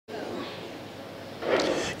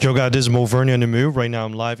Yo guys, this is Movernia Nemu. Right now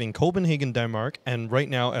I'm live in Copenhagen, Denmark, and right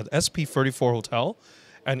now at SP34 Hotel.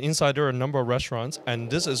 And inside there are a number of restaurants, and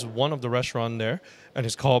this is one of the restaurants there, and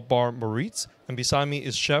it's called Bar Mortiz. And beside me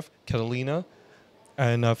is Chef Catalina,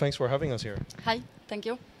 and thanks for having us here. Hi, thank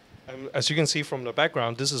you. As you can see from the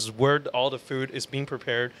background, this is where all the food is being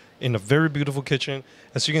prepared in a very beautiful kitchen.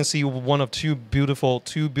 As you can see, one of two beautiful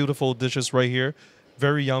dishes right here.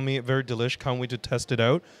 Very yummy, very delicious. Can't wait to test it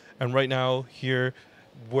out. And right now here,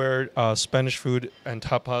 where Spanish food and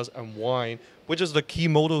tapas and wine, which is the key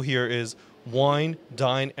motto here, is wine,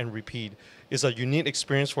 dine, and repeat. It's a unique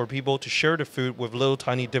experience for people to share the food with little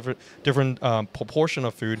tiny different proportion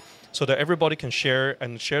of food, so that everybody can share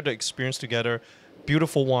the experience together.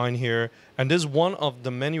 Beautiful wine here, and this is one of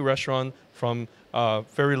the many restaurants from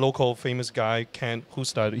very local famous guy Ken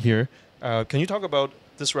Hustad here. Can you talk about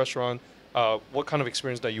this restaurant? What kind of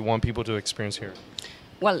experience that you want people to experience here?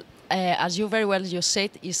 Well, as you very well you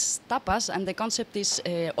said, is tapas, and the concept is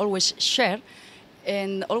always share,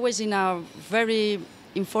 and always in a very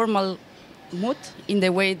informal mood, in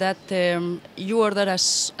the way that you order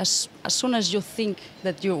as soon as you think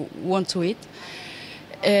that you want to eat.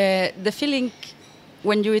 The feeling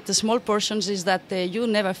when you eat the small portions is that you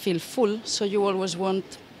never feel full, so you always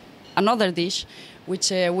want another dish,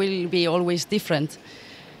 which will be always different.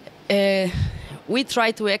 We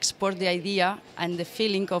try to export the idea and the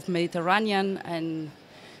feeling of Mediterranean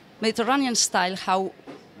style, how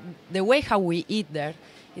we eat there.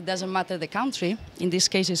 It doesn't matter the country. In this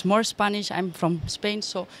case, it's more Spanish. I'm from Spain,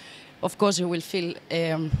 so of course you will feel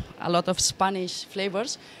a lot of Spanish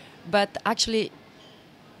flavors. But actually,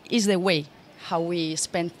 it's the way how we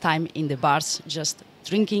spend time in the bars, just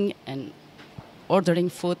drinking and ordering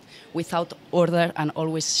food without order and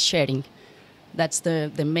always sharing. That's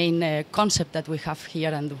the main concept that we have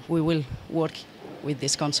here, and we will work with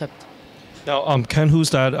this concept. Now, Ken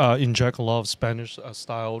Hustad inject a lot of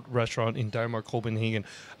Spanish-style restaurant in Denmark, Copenhagen.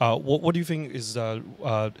 What do you think is the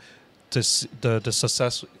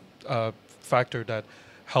success factor that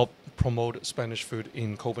helped promote Spanish food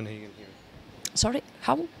in Copenhagen here? Sorry,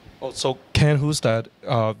 how? Oh, so Ken Hustad,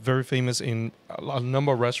 very famous in a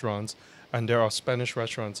number of restaurants, and there are Spanish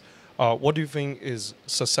restaurants. What do you think is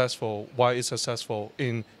successful? Why is successful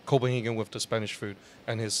in Copenhagen with the Spanish food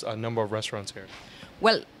and his number of restaurants here?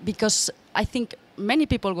 Well, because I think many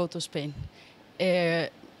people go to Spain.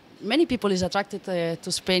 Many people is attracted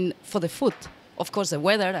to Spain for the food. Of course, the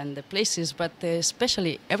weather and the places, but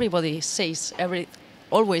especially everybody says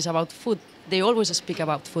always about food. They always speak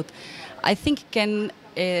about food. I think Ken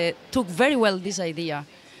took very well this idea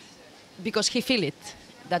because he feel it.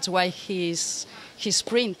 That's why his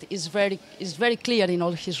print is very clear in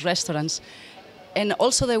all his restaurants, and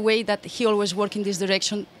also the way that he always work in this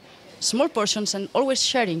direction, small portions and always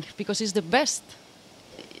sharing, because it's the best.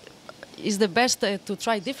 It's the best to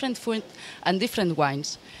try different food and different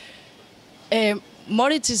wines.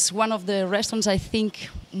 Moritz is one of the restaurants I think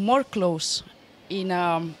more close in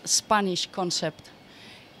a Spanish concept,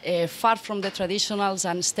 far from the traditionals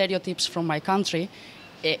and stereotypes from my country.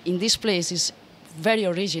 In this place is very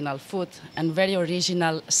original food and very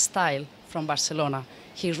original style from Barcelona.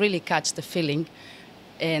 He really catch the feeling,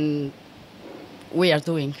 and we are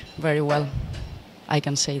doing very well. I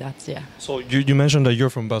can say that, yeah. So you mentioned that you're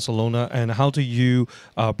from Barcelona, and how do you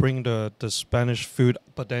bring the Spanish food,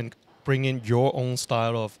 but then bring in your own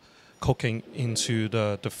style of cooking into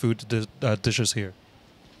the food dishes here?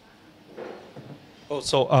 Oh,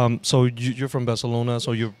 so you're from Barcelona,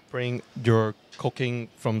 so you bring your cooking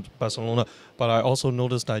from Barcelona, but I also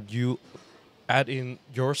noticed that you add in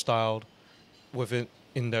your style with it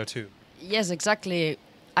in there too. Yes, exactly.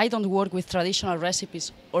 I don't work with traditional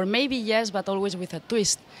recipes, or maybe yes, but always with a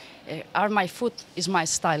twist. My food is my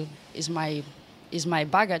style, is my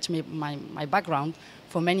baggage, my background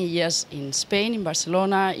for many years in Spain, in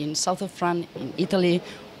Barcelona, in south of France, in Italy,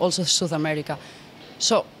 also South America.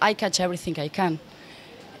 So I catch everything I can.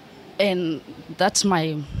 And that's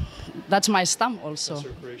my stamp also. That's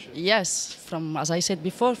your creation. Yes, as I said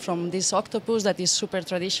before, from this octopus that is super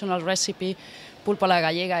traditional recipe, pulpa a la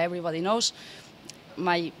gallega, everybody knows.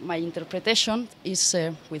 My interpretation is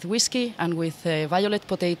with whiskey and with violet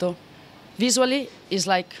potato. Visually, is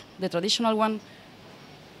like the traditional one,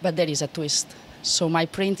 but there is a twist. So my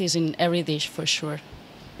print is in every dish for sure.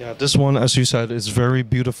 Yeah, this one, as you said, is very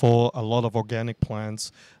beautiful. A lot of organic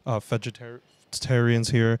plants, vegetarians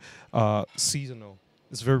here, seasonal.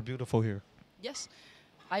 It's very beautiful here. Yes,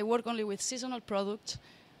 I work only with seasonal products.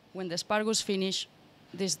 When the asparagus finish,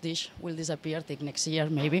 this dish will disappear, take next year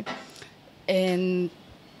maybe. And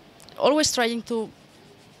always trying to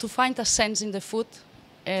find a sense in the food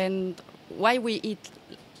and why we eat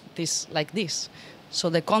this like this. So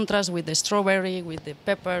the contrast with the strawberry, with the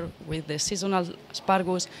pepper, with the seasonal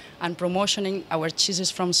asparagus, and promotioning our cheeses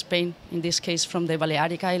from Spain, in this case from the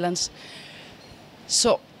Balearic Islands.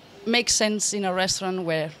 So makes sense in a restaurant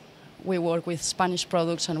where we work with Spanish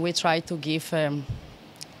products and we try to give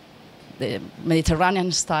the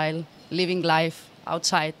Mediterranean style, living life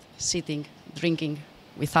outside, sitting, drinking,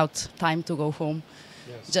 without time to go home,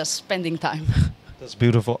 just spending time. That's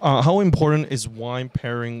beautiful. How important is wine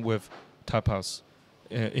pairing with tapas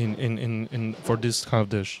for this kind of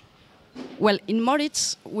dish? Well, in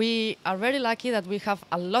Mortiz, we are very lucky that we have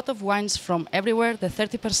a lot of wines from everywhere. The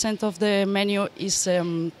 30% of the menu is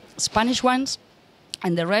Spanish wines,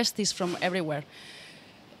 and the rest is from everywhere.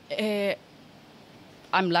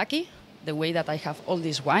 I'm lucky the way that I have all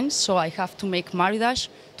these wines, so I have to make mariage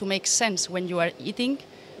to make sense when you are eating.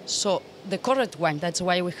 So the correct wine, that's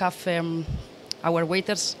why we have our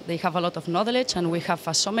waiters, they have a lot of knowledge, and we have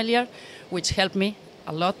a sommelier, which helped me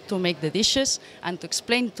a lot to make the dishes and to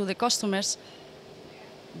explain to the customers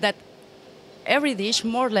that every dish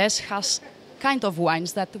more or less has kind of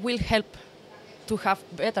wines that will help to have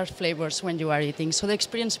better flavors when you are eating. So the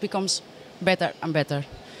experience becomes better and better.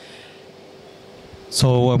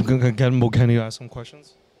 So can you ask some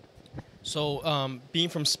questions? So, being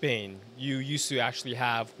from Spain, you used to actually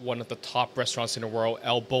have one of the top restaurants in the world,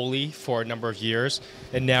 El Boli, for a number of years.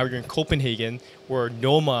 And now you're in Copenhagen, where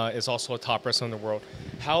Noma is also a top restaurant in the world.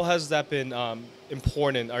 How has that been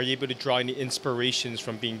important? Are you able to draw any inspirations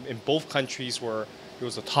from being in both countries where it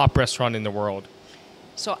was a top restaurant in the world?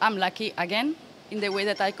 So I'm lucky, again, in the way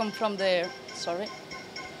that I come from the... Sorry.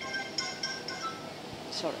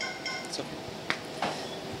 It's okay.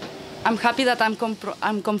 I'm happy that I'm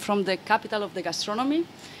come from the capital of the gastronomy,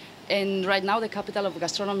 and right now the capital of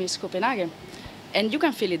gastronomy is Copenhagen, and you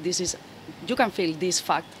can feel it. You can feel this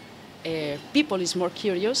fact. People is more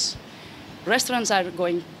curious. Restaurants are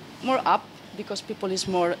going more up because people is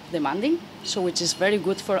more demanding, so which is very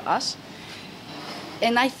good for us.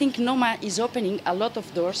 And I think Noma is opening a lot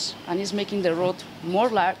of doors and is making the road more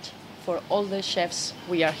large for all the chefs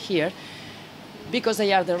we are here, because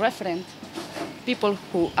they are the referent people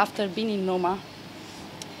who, after being in Noma,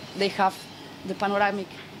 they have the panoramic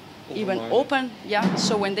even open. Yeah.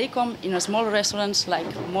 So when they come in a small restaurants like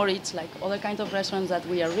Mortiz, like other kinds of restaurants that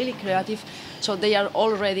we are really creative, so they are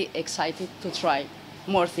already excited to try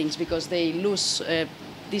more things because they lose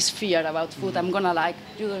this fear about food. I'm gonna like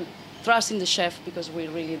you trust in the chef because we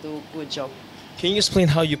really do a good job. Can you explain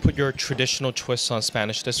how you put your traditional twists on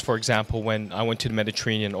Spanish dish? For example, when I went to the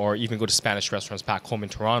Mediterranean or even go to Spanish restaurants back home in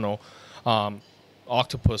Toronto,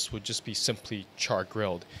 octopus would just be simply char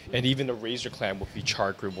grilled, and even the razor clam would be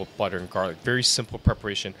char grilled with butter and garlic. Very simple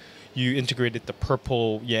preparation. You integrated the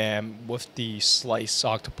purple yam with the sliced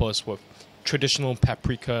octopus with traditional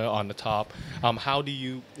paprika on the top. How do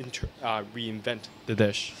you reinvent the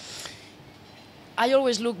dish? I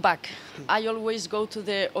always look back. I always go to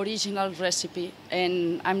the original recipe,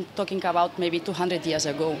 and I'm talking about maybe 200 years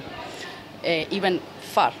ago, even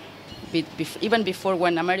far. Even before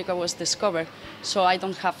when America was discovered, so I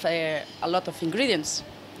don't have a lot of ingredients.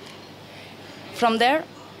 From there,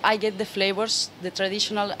 I get the flavors, the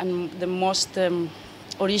traditional and the most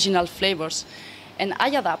original flavors, and I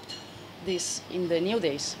adapt this in the new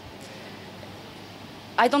days.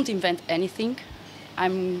 I don't invent anything.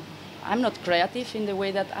 I'm not creative in the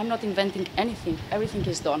way that I'm not inventing anything. Everything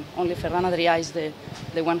is done. Only Ferran Adrià is the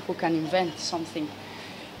one who can invent something.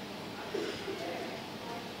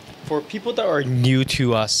 For people that are new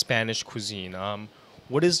to Spanish cuisine,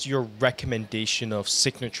 what is your recommendation of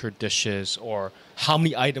signature dishes, or how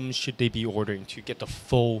many items should they be ordering to get the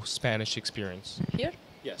full Spanish experience? Here?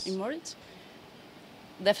 Yes. In Mortiz?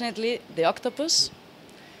 Definitely the octopus.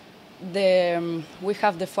 We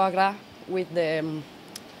have the foie gras with a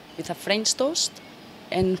French toast,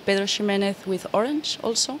 and Pedro Ximénez with orange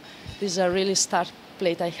also. This is a really star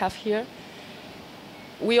plate I have here.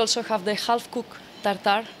 We also have the half-cooked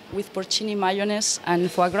tartare with porcini mayonnaise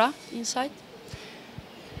and foie gras inside.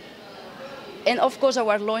 And of course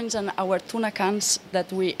our loins and our tuna cans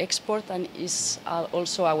that we export, and is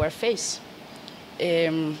also our face.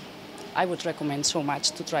 I would recommend so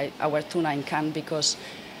much to try our tuna in can, because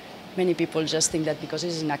many people just think that because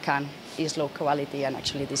it's in a can is low quality, and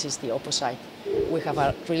actually this is the opposite. We have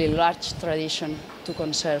a really large tradition to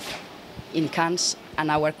conserve in cans,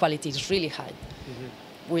 and our quality is really high.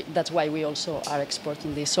 That's why we also are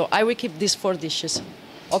exporting this. So I will keep these 4 dishes: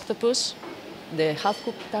 octopus, the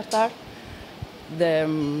half-cooked tartare,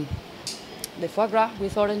 the foie gras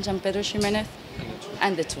with orange and Pedro Ximénez,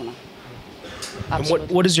 and the tuna. And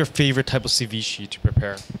what is your favorite type of ceviche to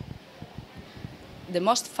prepare? the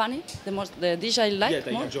most funny, the dish I like Yeah,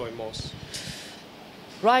 that you more. enjoy most.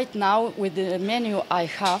 Right now, with the menu I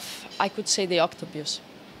have, I could say the octopus.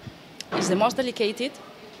 It's the most delicate.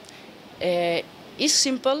 It's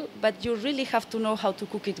simple, but you really have to know how to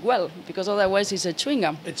cook it well, because otherwise it's a chewing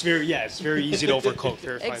gum. It's very easy to overcook.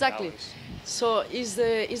 Very fine Exactly. balance. So it's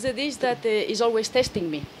the dish that is always testing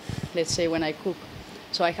me, let's say, when I cook.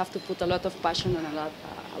 So I have to put a lot of passion and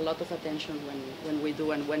a lot of attention when we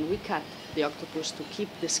do and when we cut the octopus to keep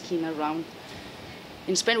the skin around.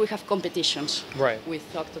 In Spain, we have competitions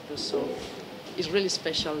with octopus, so it's really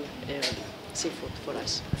special seafood for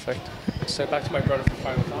us. Perfect. So back to my brother for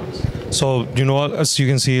final thoughts. So, you know what, as you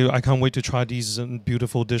can see, I can't wait to try these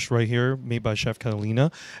beautiful dish right here made by Chef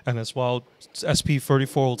Catalina. And as well,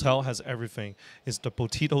 SP34 Hotel has everything. It's the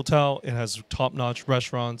boutique hotel. It has top-notch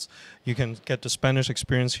restaurants. You can get the Spanish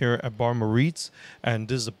experience here at Bar Mortiz. And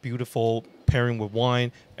this is a beautiful pairing with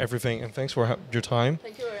wine, everything. And thanks for your time.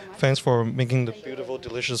 Thank you very much. Thanks for making the beautiful,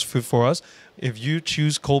 delicious food for us. If you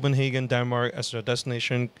choose Copenhagen, Denmark as your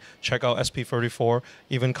destination, check out SP34.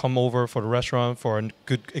 Even come over for the restaurant for a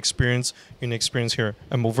good experience, unique experience here.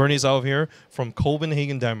 And Moverni is out here from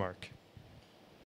Copenhagen, Denmark.